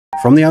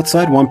From the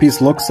outside, One Piece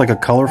looks like a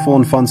colorful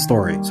and fun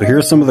story, so here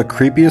are some of the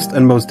creepiest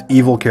and most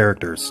evil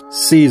characters.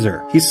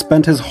 Caesar. He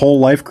spent his whole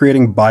life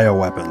creating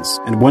bioweapons,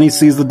 and when he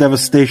sees the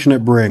devastation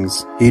it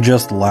brings, he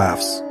just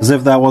laughs. As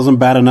if that wasn't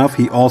bad enough,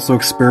 he also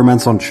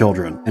experiments on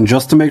children, and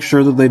just to make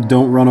sure that they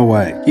don't run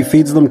away, he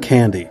feeds them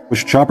candy,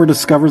 which Chopper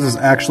discovers is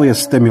actually a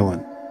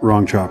stimulant.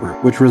 Wrong Chopper,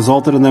 which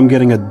resulted in them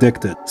getting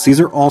addicted.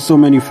 Caesar also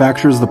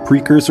manufactures the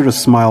precursor to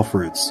smile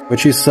fruits,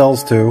 which he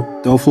sells to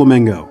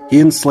Doflamingo. He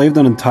enslaved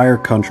an entire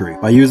country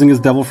by using his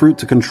devil fruit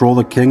to control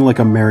the king like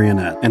a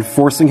marionette and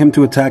forcing him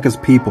to attack his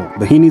people,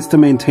 but he needs to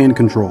maintain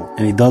control,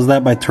 and he does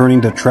that by turning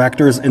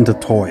detractors into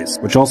toys,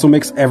 which also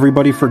makes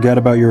everybody forget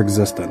about your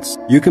existence.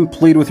 You can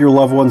plead with your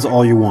loved ones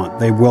all you want,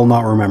 they will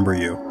not remember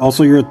you.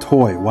 Also, you're a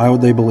toy, why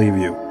would they believe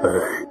you?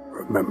 Hey,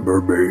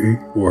 remember me?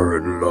 We're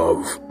in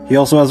love. He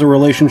also has a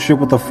relationship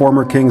with the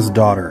former king's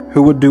daughter,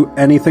 who would do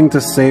anything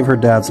to save her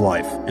dad's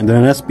life. And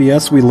in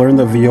SBS, we learn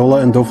that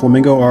Viola and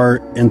Doflamingo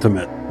are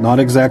intimate, not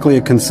exactly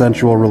a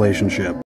consensual relationship.